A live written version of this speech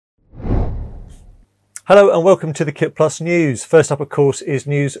Hello and welcome to the KitPlus news. First up, of course, is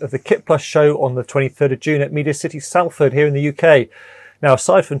news of the KitPlus show on the 23rd of June at Media City Salford here in the UK. Now,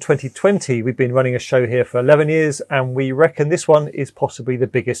 aside from 2020, we've been running a show here for 11 years and we reckon this one is possibly the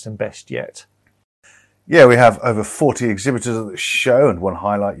biggest and best yet. Yeah, we have over 40 exhibitors at the show, and one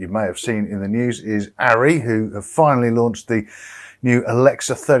highlight you may have seen in the news is ARRI, who have finally launched the new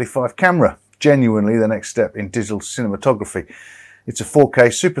Alexa 35 camera, genuinely the next step in digital cinematography. It's a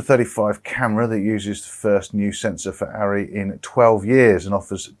 4K Super 35 camera that uses the first new sensor for ARRI in 12 years and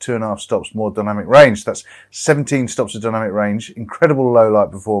offers 2.5 stops more dynamic range. That's 17 stops of dynamic range, incredible low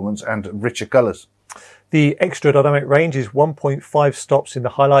light performance and richer colours. The extra dynamic range is 1.5 stops in the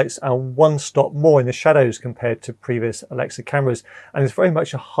highlights and 1 stop more in the shadows compared to previous Alexa cameras, and it's very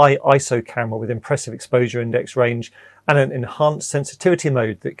much a high ISO camera with impressive exposure index range and an enhanced sensitivity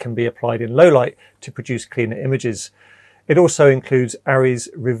mode that can be applied in low light to produce cleaner images. It also includes ARRI's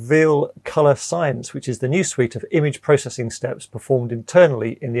Reveal Color Science, which is the new suite of image processing steps performed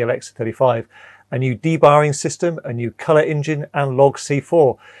internally in the Alexa 35, a new debarring system, a new color engine, and Log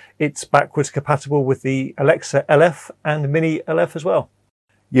C4. It's backwards compatible with the Alexa LF and Mini LF as well.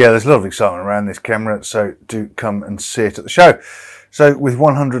 Yeah, there's a lot of excitement around this camera, so do come and see it at the show. So with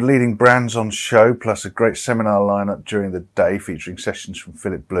 100 leading brands on show, plus a great seminar lineup during the day featuring sessions from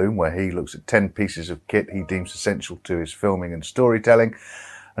Philip Bloom, where he looks at 10 pieces of kit he deems essential to his filming and storytelling.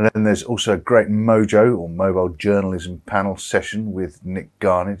 And then there's also a great Mojo, or mobile journalism panel session with Nick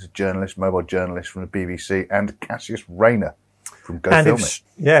Garnett, a journalist, mobile journalist from the BBC, and Cassius Rayner from Go Film It.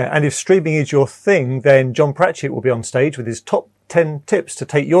 And if streaming is your thing, then John Pratchett will be on stage with his top 10 tips to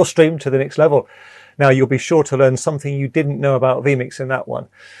take your stream to the next level. Now, you'll be sure to learn something you didn't know about vMix in that one.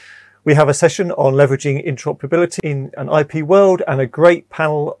 We have a session on leveraging interoperability in an IP world and a great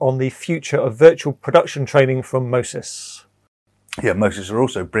panel on the future of virtual production training from Moses. Yeah, Moses are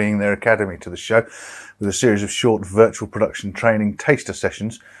also bringing their academy to the show with a series of short virtual production training taster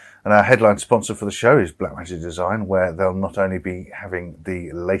sessions. And our headline sponsor for the show is Blackmagic Design, where they'll not only be having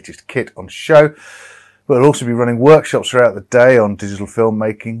the latest kit on show, but they'll also be running workshops throughout the day on digital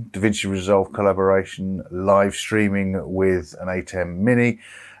filmmaking, DaVinci Resolve collaboration, live streaming with an ATEM Mini,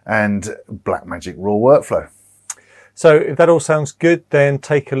 and Blackmagic Raw Workflow. So if that all sounds good, then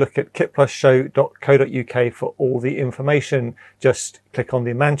take a look at kitplusshow.co.uk for all the information. Just click on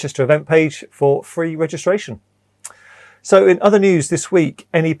the Manchester event page for free registration. So in other news this week,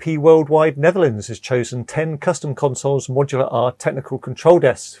 NEP Worldwide Netherlands has chosen 10 custom consoles modular R technical control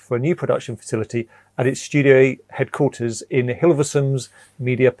desks for a new production facility at its studio headquarters in Hilversum's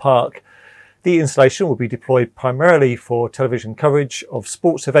Media Park. The installation will be deployed primarily for television coverage of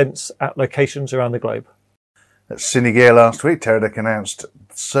sports events at locations around the globe. At Cinegear last week, Teradek announced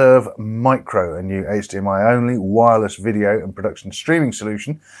Serve Micro, a new HDMI-only wireless video and production streaming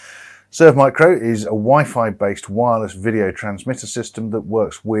solution. Serve Micro is a Wi-Fi based wireless video transmitter system that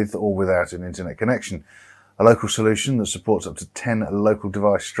works with or without an internet connection. A local solution that supports up to 10 local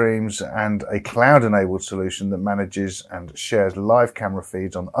device streams, and a cloud-enabled solution that manages and shares live camera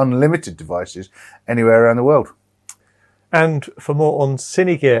feeds on unlimited devices anywhere around the world. And for more on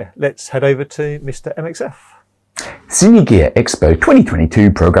Cinegear, let's head over to Mr. MXF. Cinegear Expo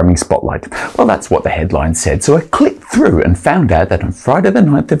 2022 Programming Spotlight. Well, that's what the headline said, so I clicked through and found out that on Friday the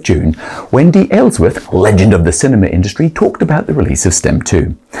 9th of June, Wendy Ellsworth, legend of the cinema industry, talked about the release of STEM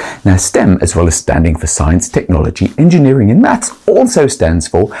 2. Now, STEM, as well as standing for Science, Technology, Engineering and Maths, also stands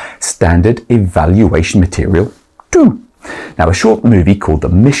for Standard Evaluation Material 2. Now, a short movie called The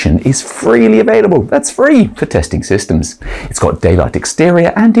Mission is freely available. That's free for testing systems. It's got daylight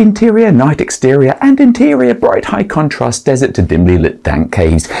exterior and interior, night exterior and interior, bright high contrast desert to dimly lit dank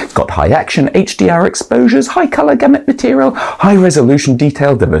caves. It's got high action HDR exposures, high color gamut material, high resolution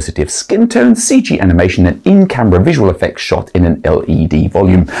detail, diversity of skin tones, CG animation and in-camera visual effects shot in an LED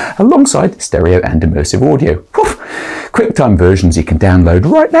volume, alongside stereo and immersive audio. Woof. QuickTime versions you can download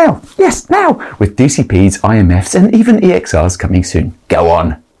right now. Yes, now, with DCPs, IMFs and even EXRs coming soon. Go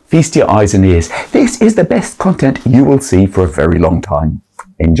on, feast your eyes and ears. This is the best content you will see for a very long time.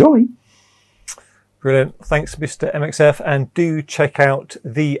 Enjoy. Brilliant. Thanks, Mr. MXF. And do check out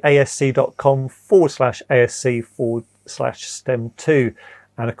theasc.com/ASC/STEM2.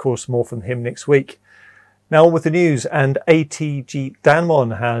 And of course, more from him next week. Now on with the news, and ATG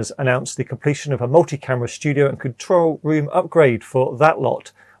Danmon has announced the completion of a multi-camera studio and control room upgrade for That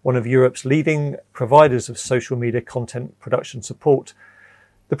Lot, one of Europe's leading providers of social media content production support.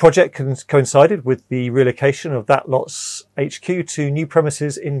 The project coincided with the relocation of That Lot's HQ to new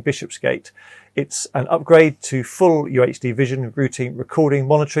premises in Bishopsgate. It's an upgrade to full UHD vision, routing, recording,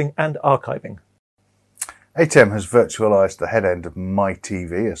 monitoring and archiving. ATEM has virtualised the head end of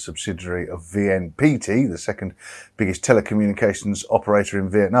MyTV, a subsidiary of VNPT, the second biggest telecommunications operator in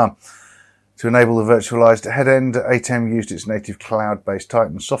Vietnam. To enable the virtualised head end, ATEM used its native cloud-based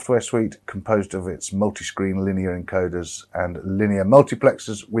Titan software suite composed of its multi-screen linear encoders and linear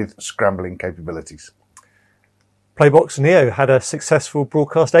multiplexers with scrambling capabilities. Playbox Neo had a successful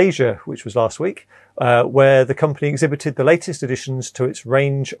Broadcast Asia, which was last week, where the company exhibited the latest additions to its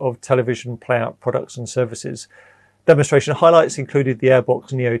range of television playout products and services. Demonstration highlights included the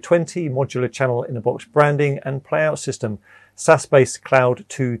Airbox Neo 20 modular channel in a box branding and playout system, SaaS-based Cloud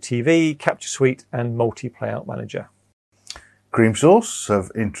 2 TV, Capture Suite and multi-playout manager. Creamsource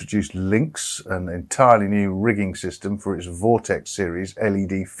have introduced Lynx, an entirely new rigging system for its Vortex series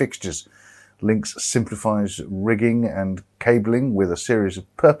LED fixtures. Lynx simplifies rigging and cabling with a series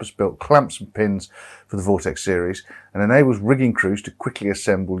of purpose-built clamps and pins for the Vortex series and enables rigging crews to quickly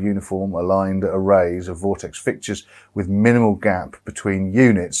assemble uniform aligned arrays of Vortex fixtures with minimal gap between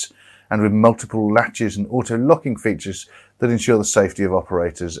units and with multiple latches and auto-locking features that ensure the safety of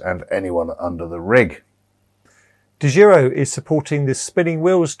operators and anyone under the rig. DeGiro is supporting the Spinning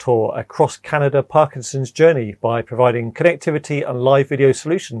Wheels Tour across Canada Parkinson's Journey by providing connectivity and live video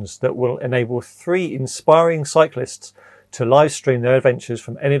solutions that will enable 3 inspiring cyclists to live stream their adventures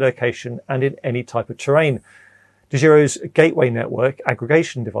from any location and in any type of terrain. DeGiro's Gateway Network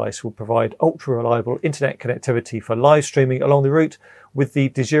aggregation device will provide ultra-reliable internet connectivity for live streaming along the route, with the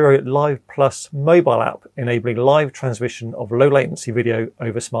DeGiro Live Plus mobile app enabling live transmission of low-latency video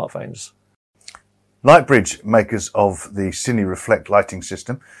over smartphones. Lightbridge, makers of the Cine Reflect lighting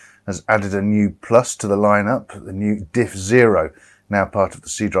system, has added a new plus to the lineup, the new Diff Zero, now part of the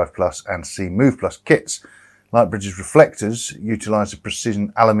C Drive Plus and C Move Plus kits. Lightbridge's reflectors utilise a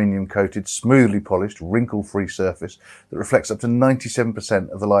precision aluminium-coated, smoothly polished, wrinkle-free surface that reflects up to 97%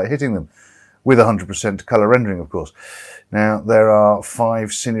 of the light hitting them, with 100% colour rendering, of course. Now, there are 5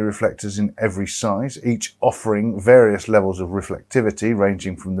 Cine reflectors in every size, each offering various levels of reflectivity,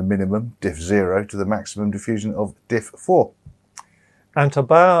 ranging from the minimum, Diff 0, to the maximum diffusion of Diff 4. Anton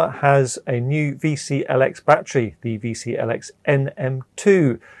Bauer has a new VCLX battery, the VCLX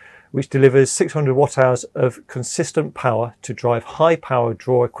NM2, which delivers 600 watt-hours of consistent power to drive high-power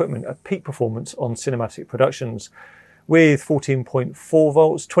draw equipment at peak performance on cinematic productions. With 14.4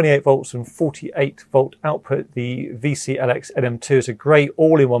 volts, 28 volts and 48 volt output, the VCLX NM2 is a great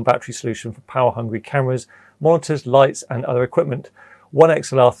all-in-one battery solution for power-hungry cameras, monitors, lights and other equipment. 1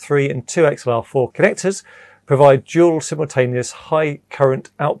 XLR3 and 2 XLR4 connectors provide dual simultaneous high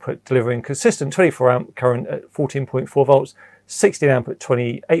current output, delivering consistent 24 amp current at 14.4 volts, 16 amp at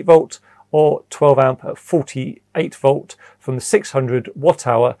 28 volt or 12 amp at 48 volt from the 600 watt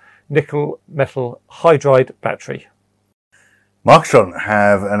hour nickel metal hydride battery. Marketron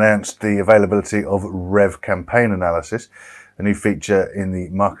have announced the availability of Rev Campaign Analysis, a new feature in the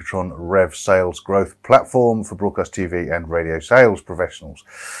Marketron Rev Sales Growth platform for broadcast TV and radio sales professionals.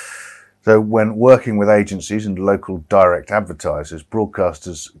 So when working with agencies and local direct advertisers,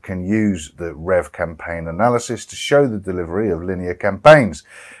 broadcasters can use the Rev Campaign Analysis to show the delivery of linear campaigns.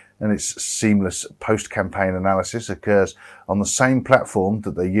 And its seamless post-campaign analysis occurs on the same platform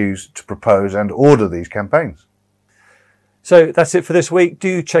that they use to propose and order these campaigns. So that's it for this week.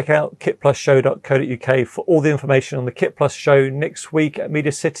 Do check out kitplusshow.co.uk for all the information on the KitPlus show next week at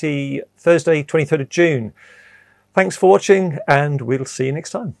Media City, Thursday, 23rd of June. Thanks for watching and we'll see you next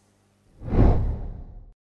time.